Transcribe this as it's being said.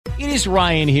It is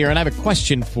Ryan here, and I have a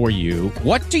question for you.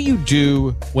 What do you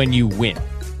do when you win?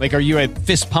 Like, are you a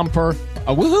fist pumper,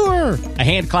 a woohooer, a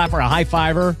hand clapper, a high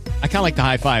fiver? I kind of like the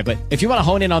high five, but if you want to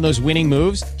hone in on those winning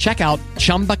moves, check out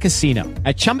Chumba Casino.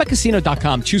 At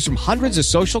ChumbaCasino.com, choose from hundreds of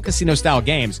social casino-style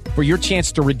games for your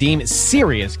chance to redeem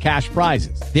serious cash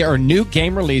prizes. There are new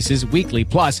game releases weekly,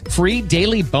 plus free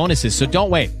daily bonuses. So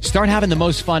don't wait. Start having the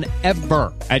most fun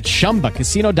ever at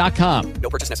ChumbaCasino.com. No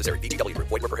purchase necessary. VGW. Void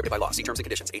where prohibited by law. See terms and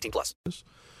conditions. 18+.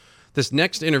 This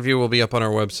next interview will be up on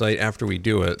our website after we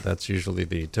do it. That's usually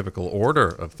the typical order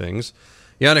of things.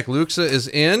 Yannick Luxa is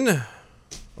in,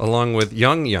 along with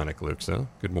young Yannick Luxa.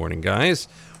 Good morning, guys.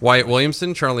 Wyatt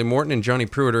Williamson, Charlie Morton, and Johnny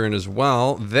Pruitt are in as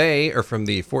well. They are from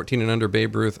the 14 and under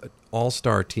Babe Ruth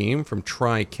All-Star team from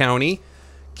Tri-County.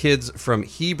 Kids from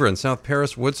Hebron, South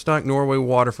Paris, Woodstock, Norway,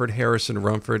 Waterford, Harrison,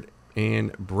 Rumford,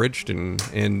 and Bridgeton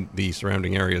in the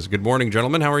surrounding areas. Good morning,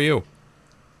 gentlemen. How are you?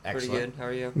 Excellent. Pretty good. How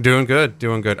are you? Doing good,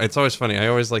 doing good. It's always funny. I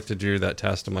always like to do that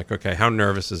test. I'm like, okay, how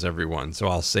nervous is everyone? So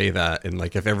I'll say that. And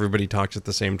like, if everybody talks at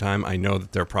the same time, I know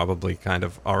that they're probably kind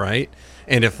of all right.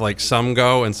 And if like some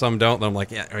go and some don't, then I'm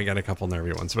like, yeah, I got a couple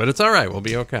nervy ones, but it's all right. We'll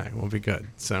be okay. We'll be good.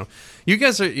 So you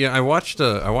guys are, I watched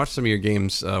some of your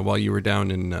games while you were down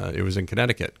in, it was in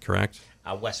Connecticut, correct?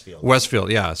 Westfield.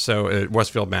 Westfield, yeah. So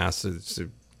Westfield, Mass.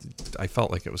 I felt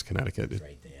like it was Connecticut. Right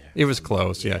there. It was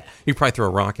close, yeah. You probably threw a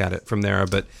rock at it from there,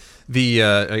 but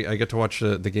I get to watch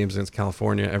the games against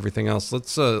California, everything else.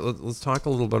 Let's talk a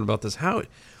little bit about this. How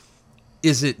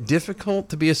is it difficult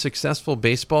to be a successful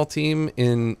baseball team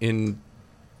in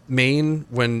Maine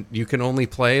when you can only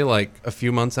play like a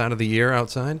few months out of the year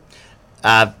outside?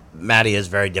 Maddie, is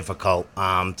very difficult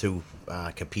to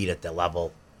compete at the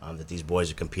level that these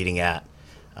boys are competing at,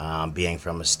 being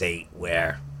from a state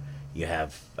where you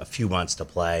have a few months to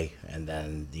play, and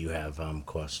then you have, of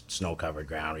course, snow-covered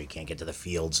ground, or you can't get to the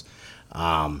fields.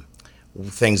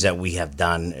 Things that we have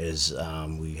done is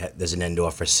there's an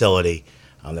indoor facility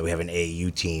that we have an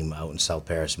AAU team out in South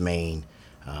Paris, Maine,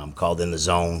 called In the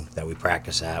Zone that we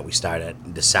practice at. We start at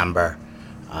in December,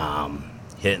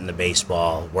 hitting the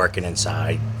baseball, working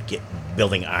inside,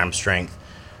 building arm strength,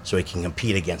 so we can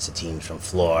compete against the teams from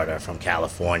Florida, from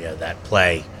California that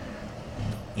play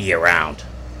year-round.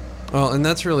 Well, and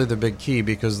that's really the big key,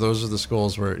 because those are the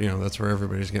schools where, that's where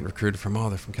everybody's getting recruited from. Oh,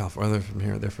 they're from California, they're from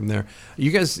here, they're from there.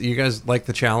 You guys like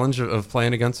the challenge of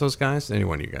playing against those guys?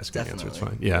 Anyone you guys can answer, it's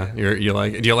fine. Yeah. Do you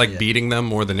like beating them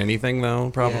more than anything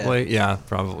though, probably? Yeah,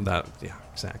 probably that. Yeah,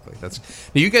 exactly. Now,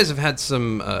 you guys have had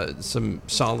some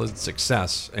solid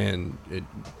success and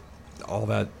all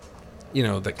that,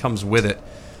 that comes with it.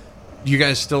 You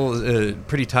guys still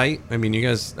pretty tight? I mean, you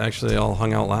guys actually all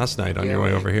hung out last night on your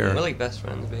way over here. We're like best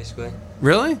friends, basically.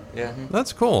 Really? Yeah.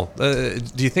 That's cool. Do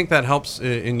you think that helps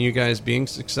in you guys being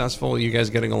successful, you guys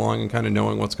getting along and kind of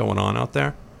knowing what's going on out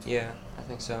there? Yeah, I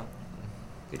think so.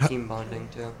 Good team bonding,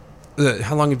 too.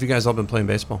 How long have you guys all been playing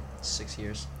baseball? 6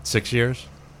 years. 6 years?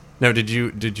 Now, did you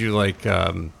did you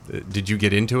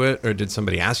get into it, or did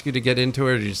somebody ask you to get into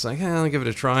it, or did you just like, I'll give it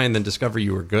a try, and then discover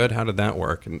you were good? How did that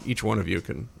work? And each one of you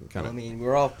can kind of... I mean, we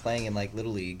were all playing in like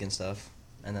Little League and stuff,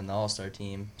 and then the All-Star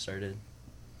team started.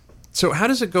 So how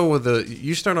does it go with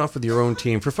you start off with your own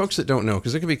team? For folks that don't know,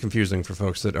 because it can be confusing for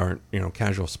folks that aren't,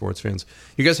 casual sports fans.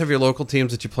 You guys have your local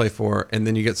teams that you play for, and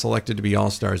then you get selected to be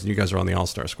All-Stars, and you guys are on the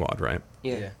All-Star squad, right?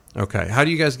 Yeah. Okay. How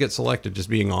do you guys get selected? Just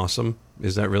being awesome?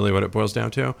 Is that really what it boils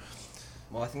down to?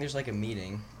 Well, I think there's like a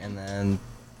meeting, and then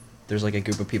there's like a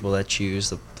group of people that choose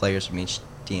the players from each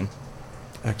team.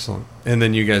 Excellent. And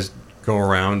then you guys go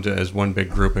around as one big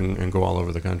group and go all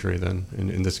over the country then,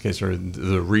 in this case, or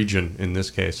the region in this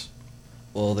case?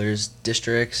 Well, there's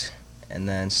districts, and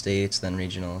then states, then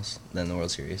regionals, then the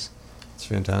World Series. It's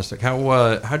fantastic.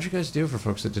 How'd you guys do, for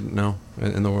folks that didn't know,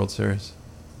 in the World Series?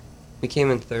 We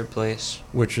came in third place.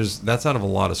 That's out of a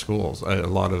lot of schools, a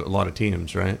lot of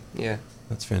teams, right? Yeah.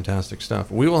 That's fantastic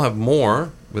stuff. We will have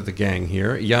more with the gang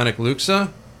here. Yannick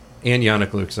Luxa and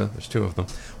Yannick Luxa. There's two of them.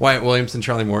 Wyatt Williamson,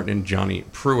 Charlie Morton, and Johnny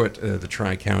Pruitt, the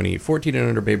Tri-County 14 and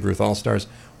under Babe Ruth All-Stars.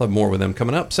 We'll have more with them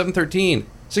coming up. 7:13,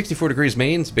 64 degrees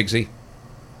Maine's Big Z.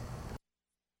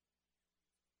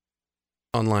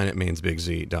 Online at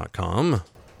mainsbigz.com.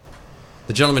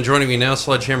 The gentlemen joining me now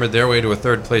sledgehammered their way to a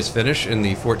third-place finish in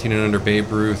the 14 and under Babe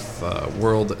Ruth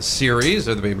World Series,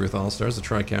 or the Babe Ruth All-Stars, the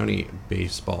Tri-County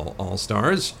Baseball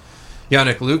All-Stars.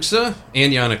 Yannick Luxa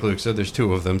and Yannick Luxa, there's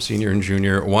two of them, senior and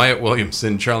junior. Wyatt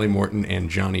Williamson, Charlie Morton, and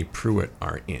Johnny Pruitt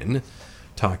are in.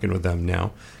 Talking with them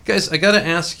now. Guys, I got to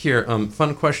ask here,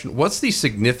 fun question. What's the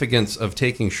significance of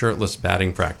taking shirtless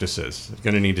batting practices? I'm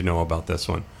going to need to know about this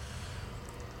one.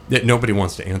 Nobody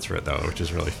wants to answer it, though, which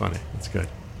is really funny. It's good.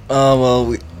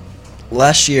 Well,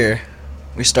 last year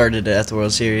we started it at the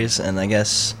World Series, and I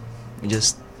guess we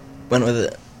just went with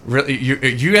it. Really,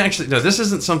 you actually no. This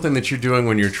isn't something that you're doing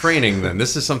when you're training. Then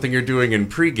this is something you're doing in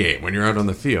pregame when you're out on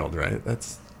the field, right?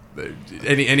 That's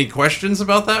any questions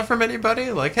about that from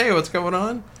anybody? Like, hey, what's going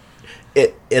on?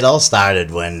 It all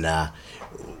started when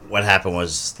what happened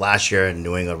was last year in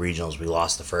New England Regionals, we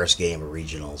lost the first game of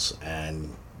Regionals,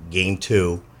 and Game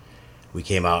 2, we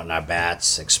came out and our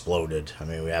bats exploded. I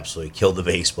mean, we absolutely killed the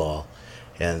baseball.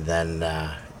 And then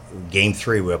Game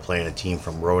 3, we were playing a team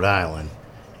from Rhode Island,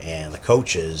 and the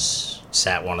coaches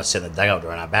wanted to sit in the dugout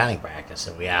during our batting practice,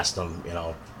 and we asked them,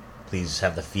 please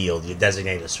have the field. You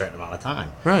designated a certain amount of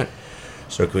time. Right.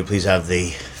 So could we please have the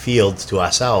field to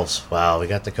ourselves? Well, we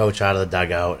got the coach out of the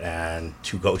dugout, and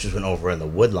 2 coaches went over in the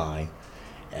wood line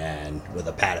and with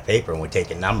a pad of paper, and we're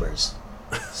taking numbers.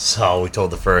 So we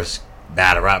told the first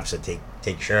batter up, said, take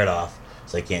your shirt off,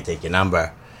 so they can't take your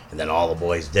number. And then all the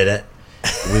boys did it.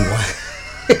 We won.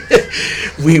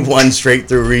 We won straight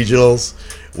through regionals,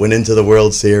 went into the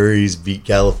World Series, beat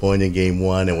California Game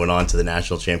 1, and went on to the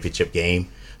national championship game.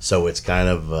 So it's kind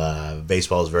of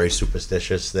baseball is a very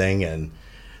superstitious thing, and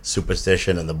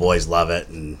the boys love it,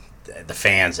 and the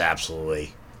fans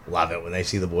absolutely love it when they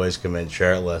see the boys come in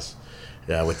shirtless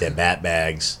with their bat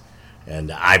bags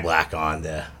and eye black on.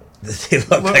 They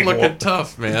Looking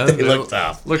tough, man. They look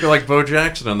tough. Looking like Bo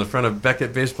Jackson on the front of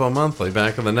Beckett Baseball Monthly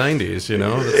back in the 90s,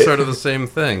 It's sort of the same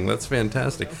thing. That's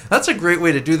fantastic. That's a great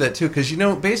way to do that, too, because,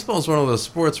 baseball is one of those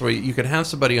sports where you could have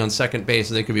somebody on second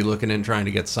base and they could be looking in trying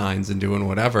to get signs and doing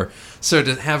whatever. So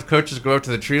to have coaches go out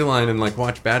to the tree line and,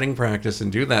 watch batting practice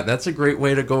and do that, that's a great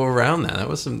way to go around that. That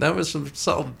was some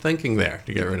solid thinking there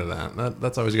to get rid of that.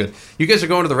 That's always good. You guys are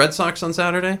going to the Red Sox on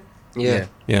Saturday? Yeah.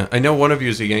 Yeah, I know one of you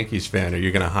is a Yankees fan. Are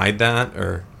you going to hide that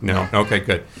or no? Okay,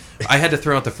 good. I had to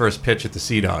throw out the first pitch at the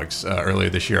Sea Dogs earlier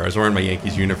this year. I was wearing my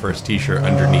Yankees Universe T-shirt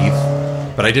underneath,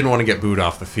 but I didn't want to get booed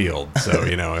off the field. So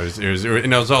it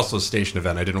was also a station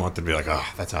event. I didn't want them to be like, oh,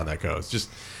 that's how that goes. Just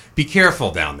be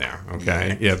careful down there,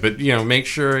 okay? Yeah, but make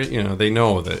sure they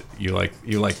know that you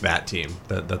like that team.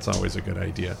 That's always a good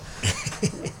idea.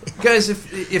 Guys,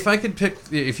 if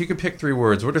you could pick 3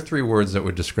 words, what are 3 words that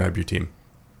would describe your team?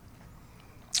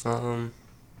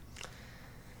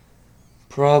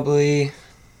 Probably,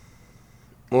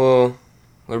 well,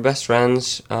 we're best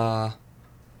friends.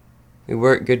 We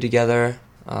work good together.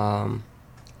 And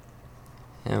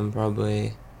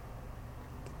probably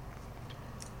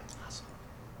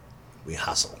we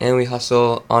hustle. And we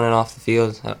hustle on and off the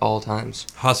field at all times.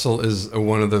 Hustle is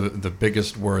one of the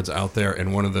biggest words out there,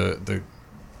 and one of the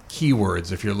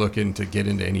keywords if you're looking to get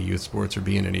into any youth sports or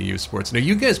be in any youth sports. Now,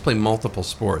 you guys play multiple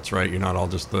sports, right? You're not all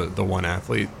just the one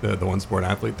athlete, the one sport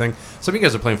athlete thing. Some of you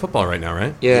guys are playing football right now,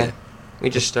 right? Yeah. We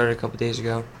just started a couple days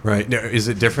ago. Right. Now, is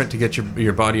it different to get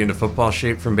your body into football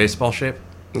shape from baseball shape?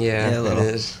 Yeah, a little.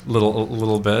 It is. A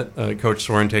little bit. Coach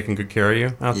Soren taking good care of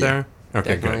you out there?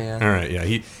 Okay, good. Yeah. All right, yeah.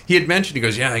 He had mentioned, he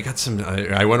goes, yeah, I got some.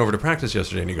 I went over to practice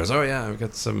yesterday, and he goes, oh yeah, I've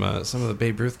got some of the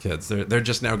Babe Ruth kids. They're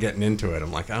just now getting into it. I'm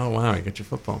like, oh wow, you got your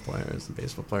football players and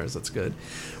baseball players. That's good.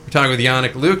 We're talking with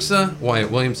Yannick Luxa,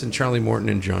 Wyatt Williamson, Charlie Morton,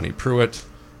 and Johnny Pruitt,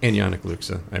 and Yannick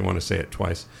Luxa. I want to say it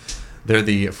twice. They're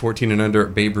the 14 and under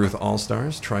Babe Ruth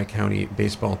All-Stars Tri-County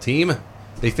baseball team.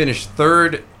 They finished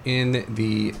 3rd in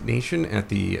the nation at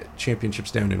the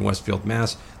championships down in Westfield,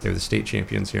 Mass. They were the state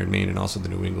champions here in Maine and also the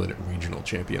New England regional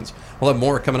champions. We'll have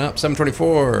more coming up.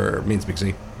 7:24 Maine's Big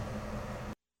Z.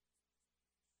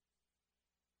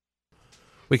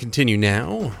 We continue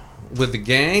now with the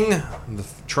gang, the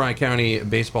Tri-County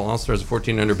Baseball All-Stars, the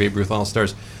 14 under Babe Ruth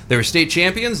All-Stars. They were state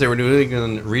champions, they were New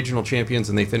England regional champions,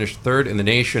 and they finished 3rd in the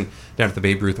nation down at the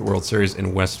Babe Ruth World Series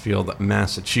in Westfield,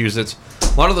 Massachusetts.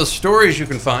 A lot of those stories you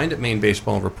can find at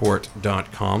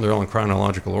mainbaseballreport.com. They're all in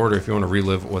chronological order if you want to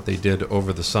relive what they did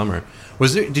over the summer.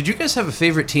 Did you guys have a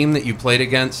favorite team that you played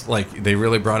against? Like, they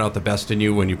really brought out the best in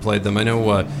you when you played them? I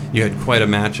know you had quite a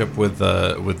matchup with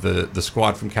the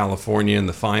squad from California in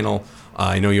the final.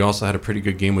 I know you also had a pretty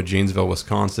good game with Janesville,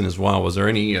 Wisconsin as well. Was there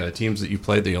any teams that you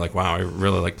played that you're like, wow, I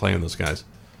really like playing those guys?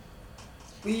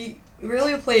 We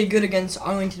really played good against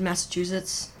Arlington,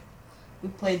 Massachusetts. We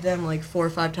played them like 4 or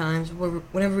 5 times.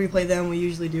 Whenever we play them, we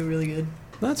usually do really good.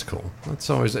 That's cool. That's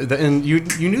always... And you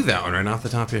knew that one right off the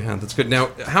top of your head. That's good.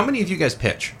 Now, how many of you guys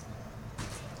pitch?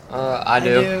 I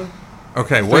do.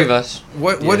 Okay, Three of us.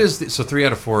 What is the, so 3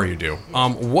 out of 4 you do?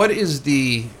 What is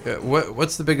the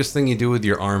what's the biggest thing you do with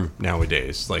your arm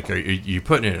nowadays? Like, are you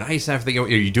putting it in ice after are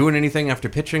you doing anything after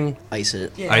pitching? Ice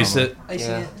it. Yeah. Ice it,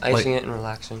 Icing it. Icing it and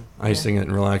relaxing. icing it,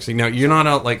 and relaxing. Now you're not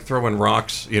out like throwing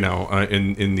rocks, in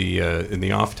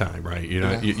the off time, right? You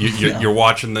know, you're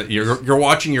watching you're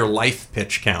watching your life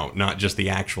pitch count, not just the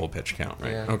actual pitch count,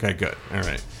 right? Yeah. Okay, good. All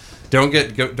right. Don't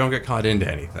get caught into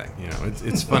anything. You know,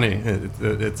 it's funny.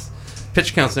 It's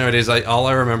pitch counts nowadays. All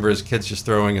I remember is kids just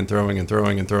throwing and throwing and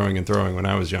throwing and throwing and throwing when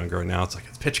I was younger. And now it's like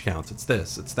it's pitch counts. It's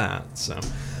this. It's that. So,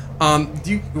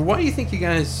 why do you think you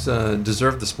guys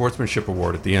deserved the sportsmanship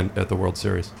award at the end at the World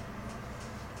Series?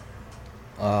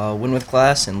 Win with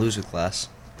class and lose with class.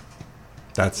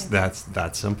 That's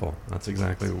that simple. That's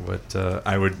exactly what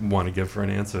I would want to give for an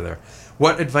answer there.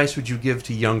 What advice would you give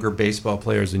to younger baseball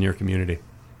players in your community?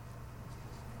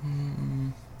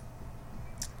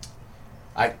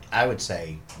 I would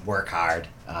say work hard.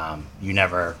 You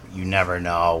never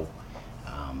know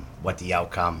what the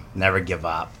outcome. Never give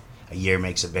up. A year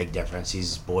makes a big difference.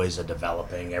 These boys are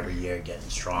developing every year, getting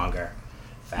stronger,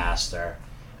 faster.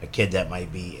 A kid that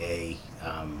might be a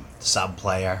sub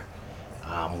player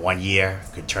 1 year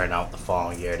could turn out the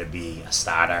following year to be a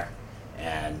starter.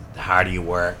 And the harder you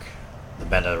work, the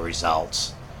better the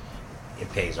results.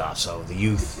 It pays off. So the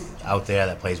youth out there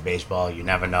that plays baseball, you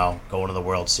never know. Going to the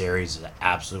World Series is an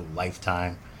absolute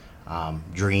lifetime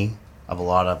dream of a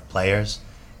lot of players.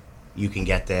 You can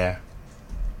get there.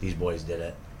 These boys did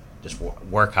it. Just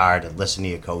work hard and listen to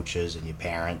your coaches and your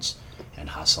parents and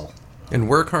hustle. And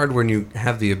work hard when you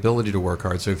have the ability to work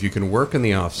hard. So if you can work in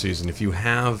the off season, if you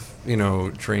have,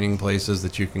 training places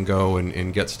that you can go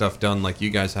and get stuff done like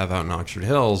you guys have out in Oxford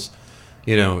Hills,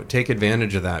 take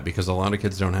advantage of that because a lot of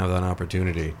kids don't have that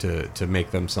opportunity to make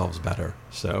themselves better.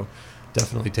 So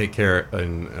definitely take care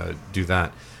and do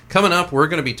that. Coming up, we're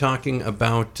going to be talking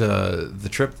about the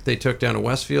trip that they took down to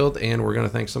Westfield, and we're going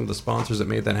to thank some of the sponsors that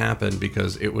made that happen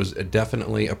because it was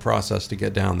definitely a process to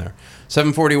get down there.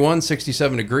 741,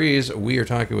 67 degrees. We are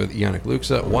talking with Yannick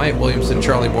Luxa, Wyatt Williamson,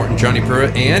 Charlie Morton, Johnny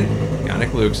Pruitt, and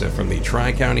Yannick Luxa from the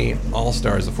Tri-County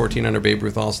All-Stars, the 1400 Babe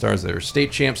Ruth All-Stars. They were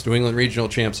state champs, New England regional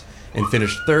champs, and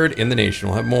finished third in the nation.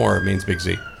 We'll have more of Maine's Big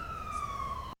Z.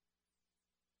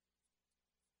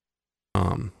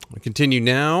 We continue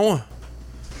now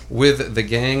with the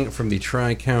gang from the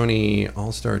Tri-County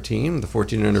All-Star team, the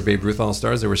 1400 Babe Ruth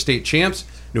All-Stars. They were state champs,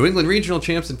 New England regional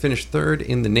champs, and finished third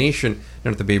in the nation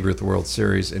down at the Babe Ruth World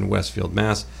Series in Westfield,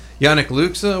 Mass. Yannick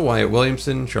Luxa, Wyatt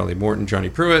Williamson, Charlie Morton, Johnny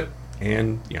Pruitt,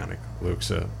 and Yannick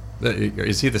Luxa.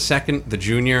 Is he the second, the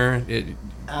junior?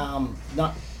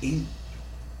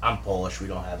 I'm Polish. We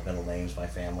don't have middle names, my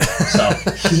family. So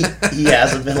he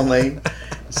has a middle name.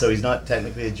 So he's not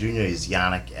technically a junior. He's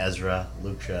Yannick Ezra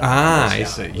Luxa. I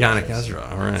see. Yannick Ezra.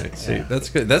 All right. See, that's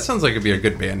good. That sounds like it'd be a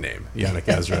good band name, Yannick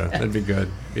Ezra. That'd be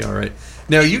good. Be all right.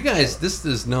 Now, you guys, this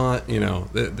does not,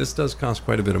 this does cost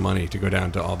quite a bit of money to go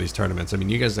down to all these tournaments. I mean,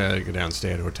 you guys got to go down,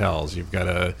 stay at hotels. You've got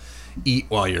to eat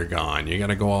while you're gone. You got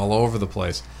to go all over the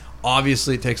place.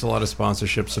 Obviously, it takes a lot of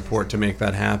sponsorship support to make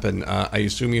that happen. I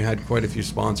assume you had quite a few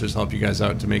sponsors help you guys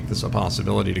out to make this a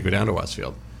possibility to go down to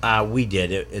Westfield. We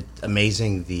did. It's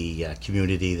amazing the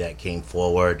community that came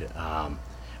forward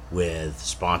with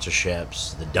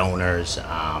sponsorships, the donors.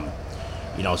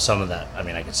 Some of the,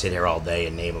 I could sit here all day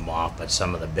and name them off, but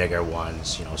some of the bigger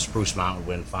ones, Spruce Mountain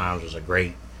Wind Farms was a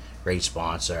great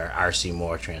sponsor, R.C.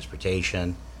 Moore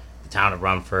Transportation, the town of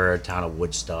Rumford, town of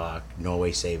Woodstock,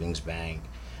 Norway Savings Bank.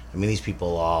 These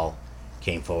people all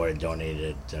came forward and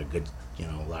donated good,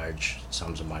 large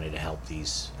sums of money to help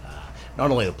these, not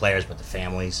only the players, but the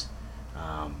families.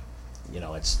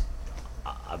 It's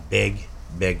a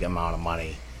big amount of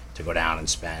money to go down and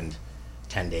spend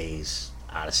 10 days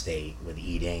out of state with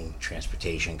eating,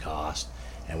 transportation cost.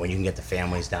 And when you can get the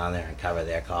families down there and cover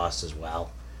their costs as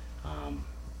well,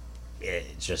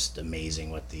 it's just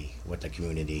amazing what the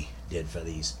community did for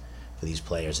these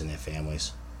players and their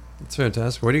families. That's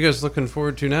fantastic. What are you guys looking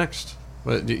forward to next?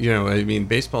 But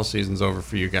baseball season's over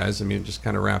for you guys. It just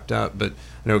kind of wrapped up. But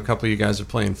I know a couple of you guys are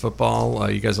playing football.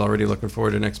 You guys already looking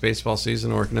forward to next baseball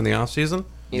season, working in the off season?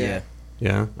 Yeah.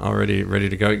 Yeah, already ready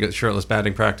to go. You get shirtless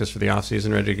batting practice for the off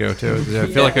season, ready to go too. I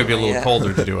feel like it'd be a little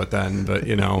colder to do it then, but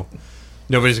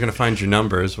nobody's going to find your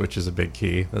numbers, which is a big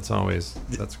key.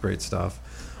 That's great stuff.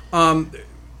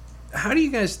 How do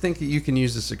you guys think that you can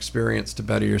use this experience to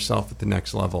better yourself at the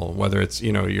next level? Whether it's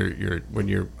you're when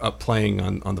you're up playing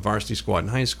on the varsity squad in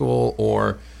high school,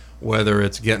 or whether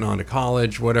it's getting on to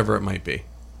college, whatever it might be.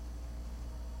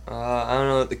 I don't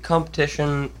know. The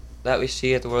competition that we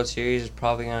see at the World Series is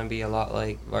probably going to be a lot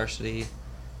like varsity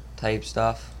type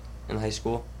stuff, in high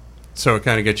school. So it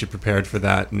kind of gets you prepared for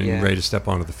that and Yeah. ready to step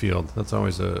onto the field. That's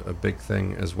always a big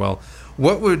thing as well.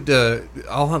 What would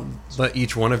let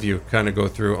each one of you kind of go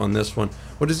through on this one.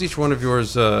 What is each one of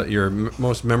yours your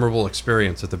most memorable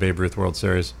experience at the Babe Ruth World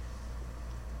Series?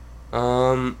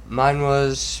 Mine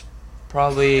was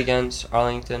probably against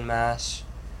Arlington, Mass,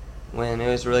 when it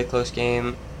was a really close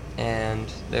game,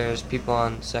 and there's people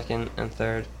on second and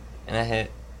third, and I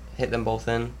hit them both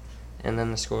in, and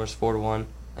then the score was 4-1.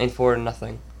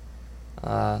 4-0.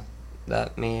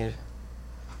 That made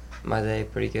my day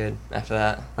pretty good after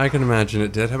that. I can imagine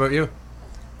it did. How about you?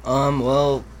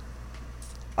 Well,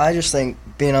 I just think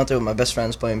being out there with my best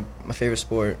friends playing my favorite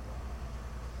sport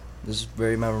is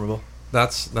very memorable.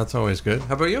 That's always good.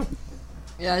 How about you?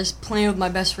 Yeah, just playing with my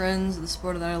best friends, the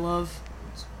sport that I love.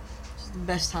 It's the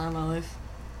best time of my life.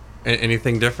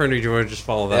 Anything different, or do you want to just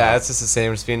follow that? Yeah, up? it's just the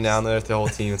same. Just being down there with the whole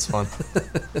team. It's fun.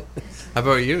 How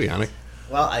about you, Yannick?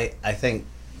 Well, I think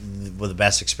the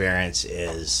best experience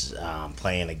is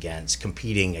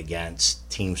competing against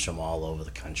teams from all over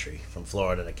the country, from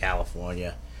Florida to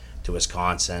California to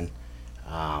Wisconsin.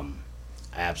 I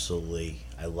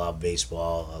love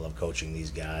baseball. I love coaching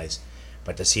these guys.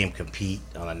 But to see them compete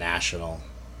on a national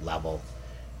level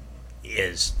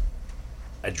is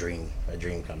a dream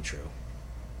come true.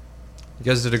 You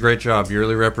guys did a great job. You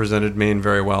really represented Maine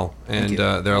very well, and you.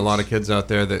 there are a lot of kids out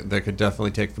there that could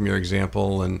definitely take from your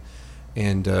example and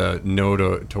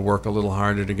know to work a little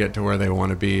harder to get to where they want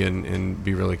to be and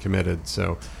be really committed.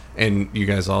 So, and you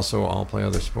guys also all play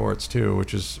other sports too,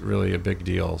 which is really a big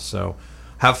deal. So,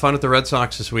 have fun at the Red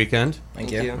Sox this weekend.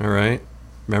 Thank you. All right.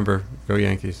 Remember, go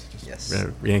Yankees. Yes.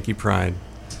 Yankee pride.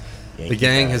 Yankee The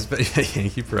gang pride. has been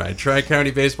Yankee pride.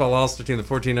 Tri-County Baseball All-Star Team, the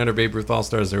 1400 Babe Ruth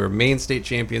All-Stars. They were Maine State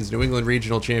champions, New England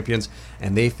Regional champions,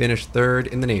 and they finished third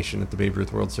in the nation at the Babe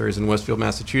Ruth World Series in Westfield,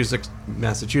 Massachusetts.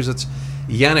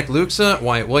 Yannick Luxa,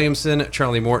 Wyatt Williamson,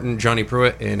 Charlie Morton, Johnny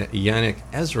Pruitt, and Yannick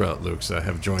Ezra Luxa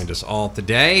have joined us all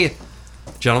today.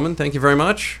 Gentlemen, thank you very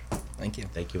much. Thank you.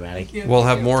 Thank you, Maddie. We'll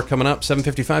have more coming up.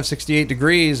 7:55, 68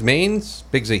 degrees. Maine's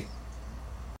Big Z.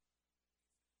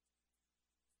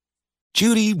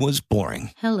 Judy was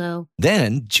boring. Hello.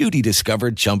 Then Judy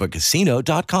discovered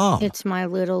ChumbaCasino.com. It's my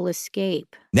little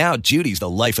escape. Now Judy's the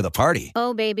life of the party.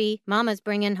 Oh, baby, mama's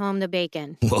bringing home the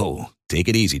bacon. Whoa, take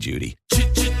it easy, Judy.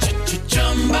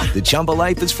 The Chumba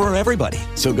life is for everybody.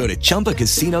 So go to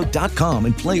ChumbaCasino.com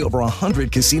and play over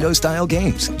 100 casino-style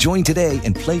games. Join today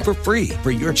and play for free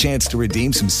for your chance to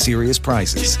redeem some serious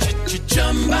prizes.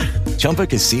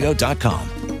 ChumbaCasino.com.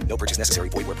 No purchase necessary.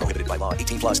 Void where prohibited by law.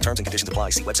 18 plus terms and conditions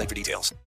apply. See website for details.